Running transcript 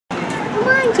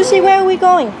Sushi, where are we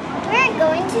going? We're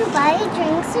going to buy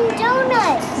drinks and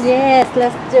donuts. Yes,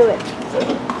 let's do it.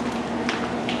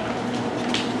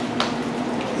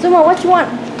 Suma, what you want?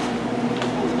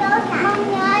 Mom,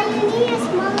 you need a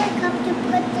smaller cup to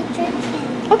put the drinks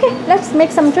in. Okay, let's make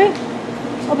some drink.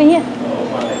 Over here. Oh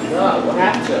my God, what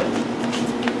happened?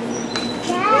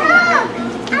 Dad,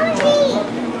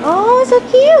 Oh, so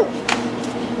cute.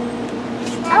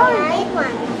 I want a big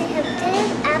one. They have this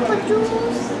apple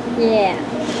juice. Yeah.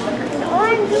 And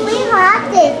orange juice. We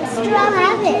have it. Still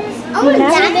have it. I want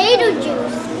tomato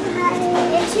juice.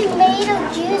 It's tomato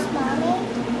juice, Mommy.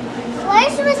 Why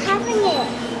is she having it?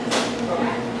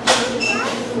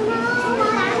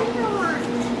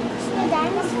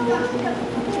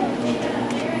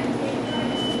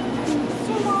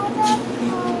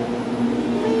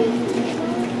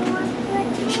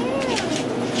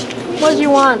 What do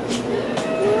you want?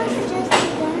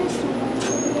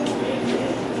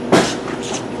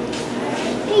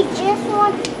 He just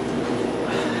wants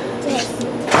this.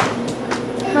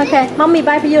 Okay, mommy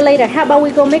buy for you later. How about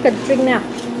we go make a drink now?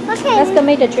 Okay. Let's go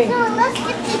make the drink. No, let's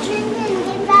get the drink and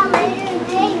get that later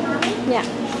today, Mommy. Yeah.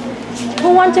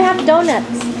 Who wants to have donuts?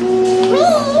 Me.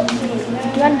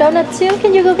 You want donuts too?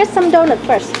 Can you go get some donut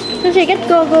first? Sushi,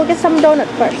 go get some donut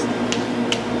first.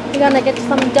 We're gonna get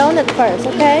some donut first,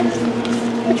 okay?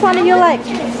 Which one do you like?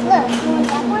 Look, you want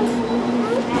that one?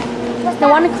 What's The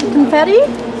that? one with confetti?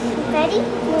 Confetti?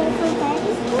 You want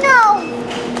confetti? No!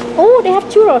 Oh, they have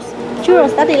churros.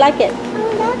 Churros, Daddy like it.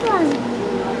 Oh, that one.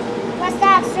 What's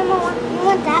that? Someone you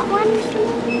want that one?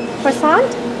 Croissant?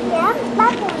 Yeah,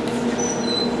 that one.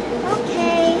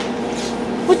 Okay.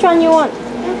 Which one you want?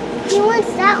 He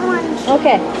wants that one.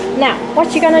 Okay, now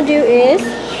what you're gonna do is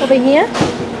over here,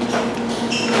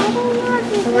 I don't know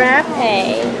if it's wrap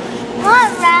a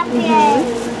what wrap it?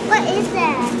 What is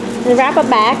that? wrap a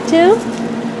bag too.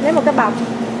 Lấy một cái bọc.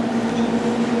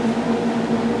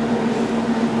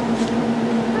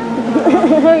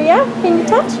 Hurry up, can you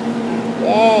touch?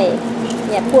 Yay.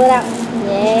 Yeah, pull it out.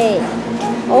 Yay.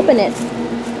 Open it.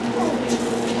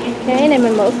 Okay, này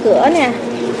mình mở cửa nè.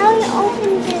 How you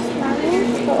open this,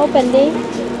 Mommy? Go open đi.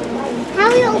 How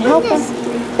you open Help her. this?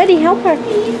 Daddy, help her.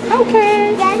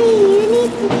 Okay. Daddy, you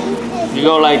need to eat this. You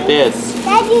go like this.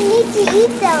 Dad, you need to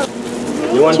eat those.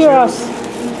 You want Churros.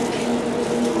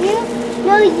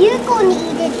 No, you're going to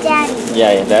eat it, Daddy.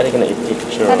 Yeah, Daddy gonna eat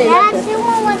churros. Daddy. Dad,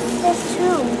 someone wants this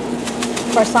too.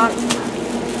 Croissant.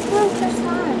 What's this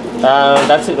one?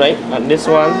 That's it, right? This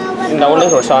one. The only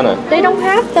croissant. They don't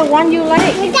have the one you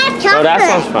like. We got No, chocolate. that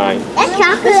sounds fine. That's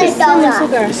chocolate Cinnamon donut.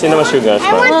 sugar. The cinnamon sugar is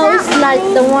I want fine. Oh, it's like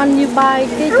the one you buy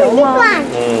cái I chỗ want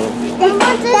this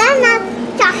one. That's not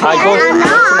chocolate. Hai cô I'm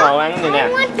not. màu ăn này I nè.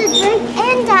 want the drink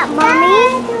and that, Mommy.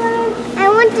 I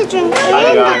want the drink and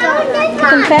Đây the rồi.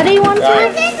 donut. confetti one too. Rồi.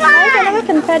 This Đấy, cho nó one.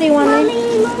 có confetti one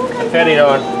đi. Confetti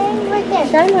rồi. Right there.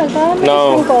 Cái mà có mấy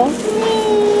No. cái cổ.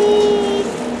 Please.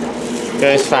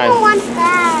 Okay, it's fine. Someone wants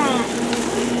that.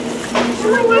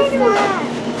 Someone wants that.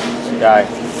 Rồi.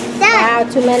 Dad, Wow,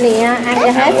 too many á, ăn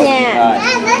cho hết nha. Rồi.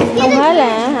 Dad, let's Không get hết a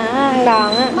là hả, ăn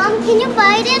đòn á. Mom, can you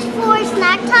buy this for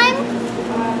snack time?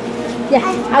 Yeah,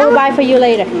 I will buy for you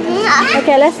later.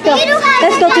 Okay, let's go.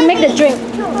 Let's go to make the drink.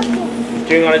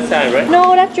 Drink all the time, right?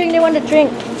 No, that drink, they want the drink.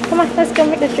 Come on, let's go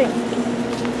make the drink.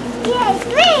 Yay,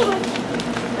 drink!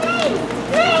 Drink!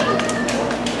 Drink!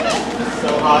 So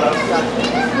hot outside.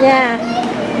 Yeah,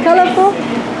 colorful.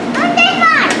 On this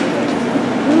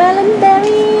one! Melon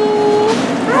berry.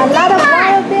 A lot of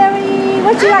wild berry.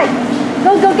 What you like?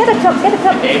 Go get a cup, get a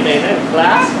cup. Em này nó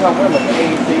glass không có một cái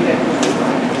tí này.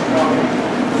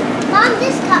 Mom,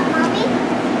 this cup, Mommy.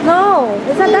 No,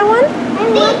 is that that one? I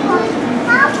want one.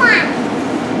 That one.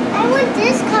 I want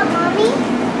this cup, Mommy.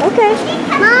 Okay.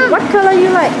 Mom, What color you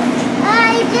like?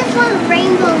 I just want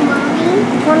rainbow, Mommy.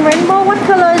 One rainbow? What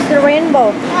color is the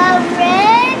rainbow?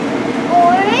 Red,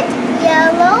 orange,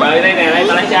 yellow, Rồi đây nè, đây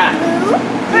ta lấy cha. blue,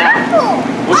 purple.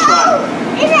 Which one? Oh,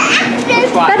 it's an accident.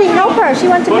 Which one? Daddy, help her. She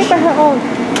wants to make her own.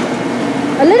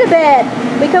 A little bit,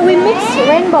 because we mix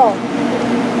rainbow.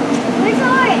 Which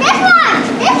one? This one.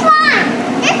 This one.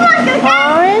 This one.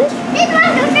 Orange. This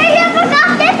one. You forgot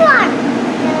this one.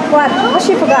 What? What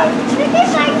she forgot?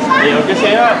 This one. Nhiều chút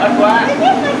xíu, ít quá. This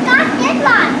forgot this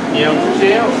one. Nhiều chút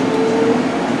xíu.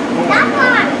 That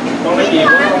one. Con lấy gì cũng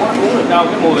không có uống được đâu,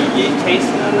 cái mùi gì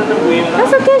taste nó weird lắm.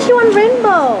 That's okay. She wants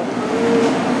rainbow.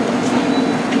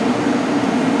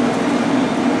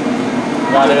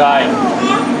 Rồi được rồi.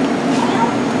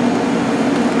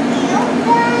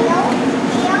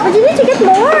 But you need to get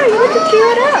more. You need to fill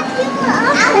it up.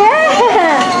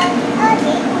 Yeah.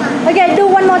 Okay, do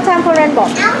one more time for rainbow.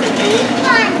 I'll eat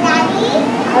one, Daddy.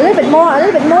 A little bit more, a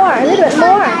little bit more, a little bit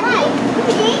more.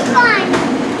 This one.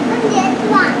 And this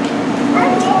one.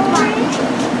 And this one.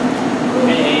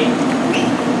 Hey.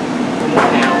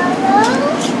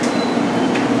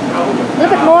 A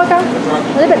little bit more, con. A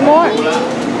little bit more.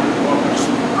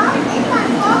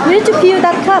 You need to fill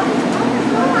that cup.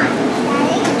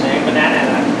 Banana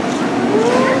là.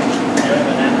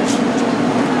 Banana.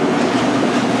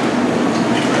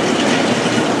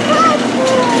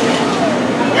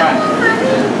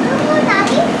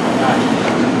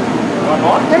 One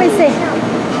more? Let me see.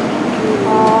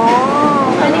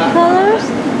 Oh, many colors.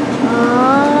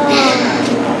 Oh.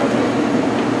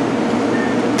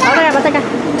 Okay, let's go.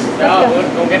 No,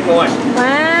 don't get more.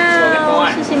 Wow,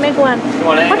 she make one. Come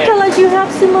on, What color do you have,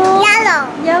 Sumo? Yellow.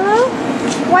 Yellow?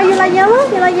 Why you like yellow?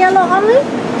 You like yellow only?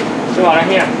 Come on,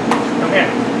 here. Come here.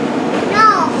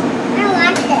 No, I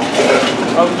want this.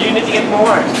 Oh, you need to get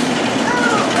more.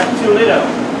 That's too little.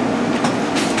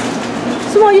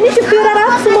 Sumo, you need to fill that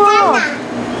up, Sumo.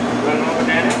 One more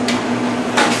banana?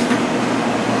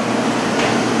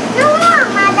 No more,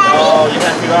 my daddy. Oh, you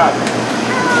have to fill up.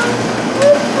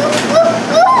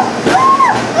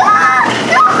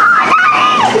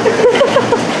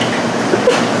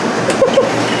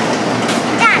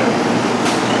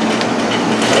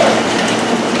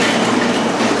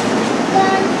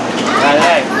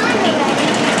 Đây.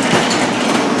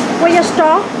 Where's your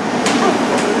straw?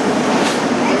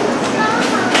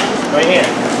 Right here.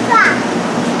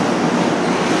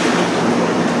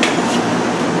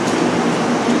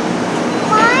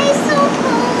 Why so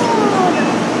cold?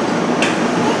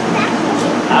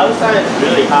 Outside is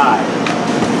really high.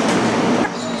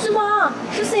 Sumo,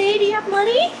 Susie, do you have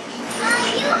money?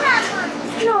 You have one.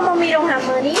 No, Mommy don't have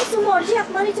money. Sumo, do you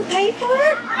have money to pay for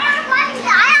it? I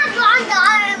have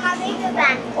 $1 in my piggy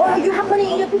bank. Or you have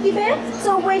money in your piggy bank?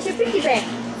 So where's your piggy bank?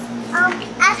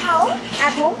 At home.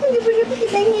 At home? Can you bring your piggy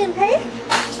bank here and pay?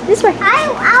 This way. I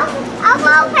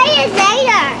will pay it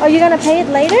later. Oh, you're gonna pay it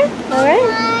later?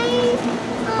 Alright.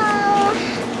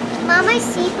 Mama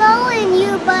Sibo, and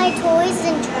you buy toys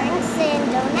and drinks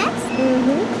and donuts?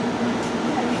 Mm-hmm.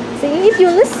 See, if you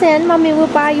listen, Mommy will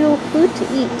buy you food to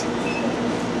eat.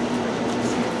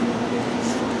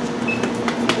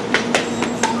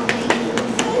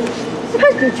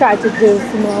 What you try to do,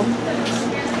 Sumo?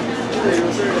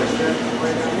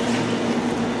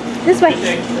 This way.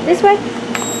 This way.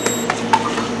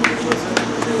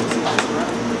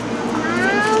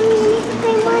 Mom, you need to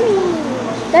pay money.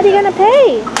 Daddy gonna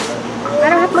pay. I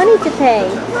don't have money to pay.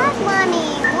 What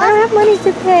money? I don't have money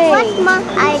to pay. What money?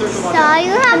 I saw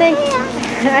you have Honey,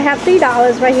 here. I have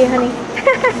 $3 right here, honey.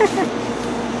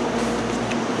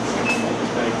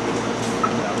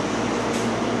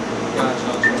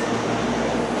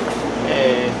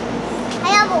 Hey. I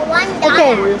have $1.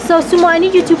 Okay, so Sumo, I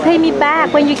need you to pay me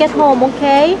back when you get home,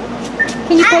 okay?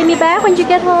 Can you pay me back when you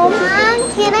get home?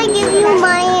 Mom, can I give you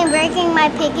money and breaking my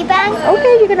piggy bank?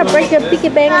 Okay, you're gonna break your piggy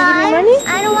bank and give me money?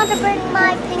 I don't want to break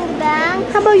my piggy bank.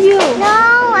 How about you?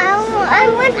 No, I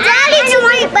want Daddy to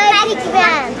break my piggy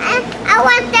bank. I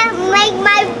want to make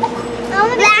my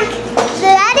black.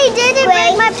 Daddy didn't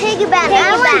break my piggy bank.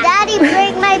 I want Daddy to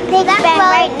break my piggy bank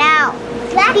right now.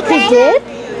 He did?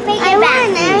 I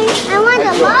want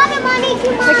a lot of money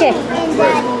to Mommy Okay. and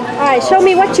Daddy. Alright, show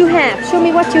me what you have. Show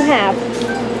me what you have.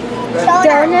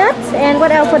 Donuts and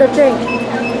what else for the drink?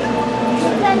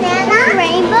 Banana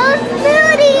rainbow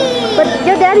smoothie. But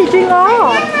your daddy drink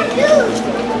all. Banana juice.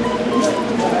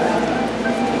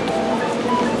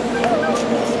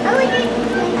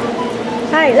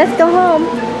 Alright, let's go home.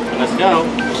 Let's go.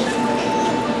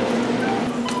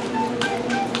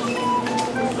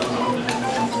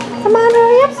 Come on,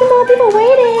 hurry up, some more people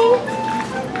waiting.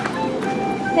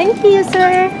 Thank you,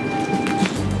 sir.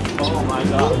 Oh my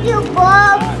god. Thank you,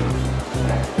 Bob.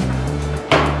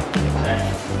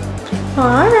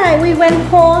 Alright, we went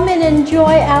home and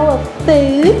enjoy our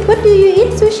food. What do you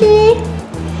eat, Sushi?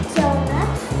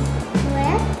 Donuts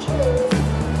with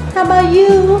cheese. How about you?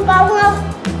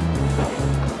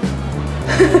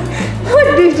 What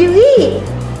did you eat?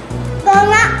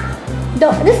 Donut.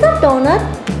 This is not donut.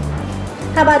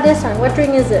 How about this one? What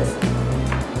drink is this?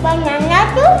 Banana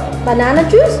juice. Banana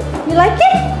juice? You like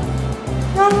it?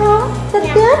 That's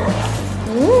Yeah. good?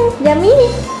 Yummy.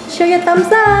 Show your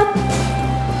thumbs up.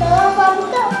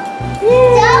 Yeah.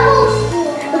 Double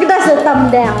spoon. Look at that's a thumb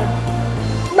down.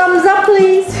 Thumbs up,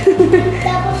 please.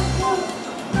 Double spoon.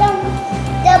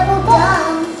 Double done.